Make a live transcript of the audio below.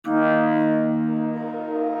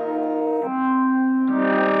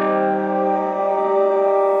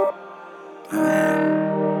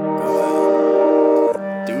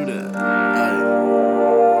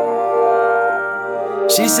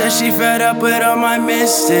She said she fed up with all my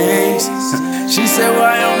mistakes. She said,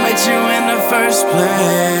 why I met you in the first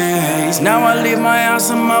place? Now I leave my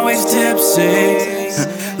house, I'm always tipsy.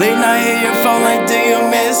 Late night, hit your phone like, do you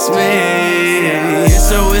miss me?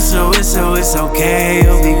 It's okay,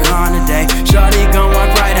 you'll be gone today. Shawty gon' walk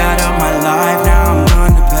right out of my life, now I'm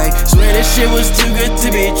gonna pay. Swear this shit was too good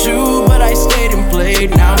to be true, but I stayed and played.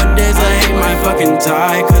 Nowadays I hate my fucking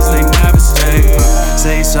tie, cause they never stay.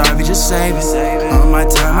 Say sorry, just save it. All my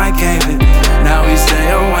time I gave it. Now we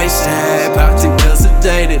say I'm wasted, about to get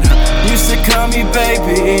sedated. Used to call me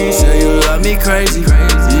baby, say you love me crazy.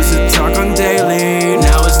 Used to talk on daily,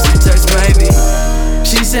 now it's two text maybe.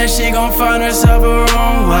 She said she gon' find herself her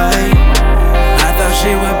own way. I thought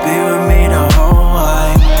she would be with me the whole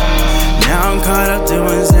way. Now I'm caught up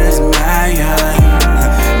doing this mad,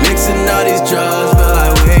 yeah. Mixing all these drugs, but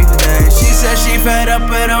I wait today. She said she fed up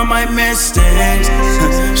with all my mistakes.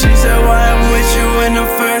 She said why I'm with you in the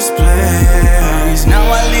first place. Now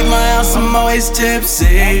I leave my house, I'm always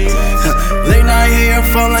tipsy. Late night, hear your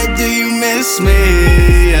phone like, do you miss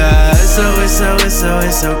me? Yeah, it's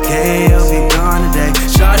okay, you'll be gone today.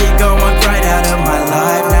 Shawty gon' walk right out of my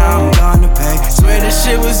life, now I'm gonna pay. Swear this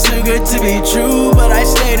shit was too good to be true, but I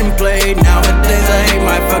stayed and played. Nowadays I hate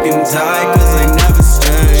my fucking tie, cause they never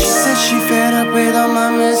stay. She said she fed up with all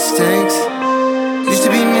my mistakes. Used to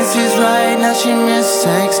be Mrs. Right, now she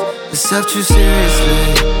mistakes herself too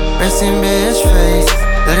seriously. Resting bitch face,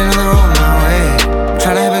 letting her on my way. I'm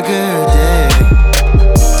tryna have a good day.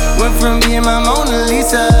 Went from being my Mona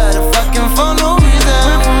Lisa to fucking for no reason.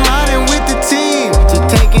 Went from riding with the team to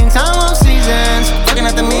taking time off seasons. Fucking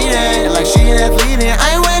at the meeting like she an athlete.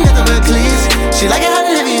 I ain't wearing nothing but cleats. She like it hot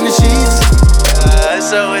and heavy in the sheets.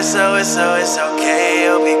 It's okay,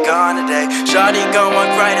 you'll be gone today. Shawty gon' walk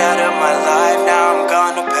right out of my life, now I'm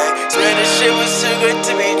gonna pay. Swear this shit was too good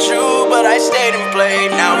to be true, but I stayed and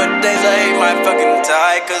played. Nowadays I hate my fucking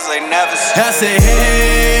tie, cause they never stay. I say,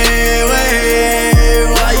 hey, wait,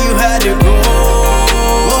 why you had to go?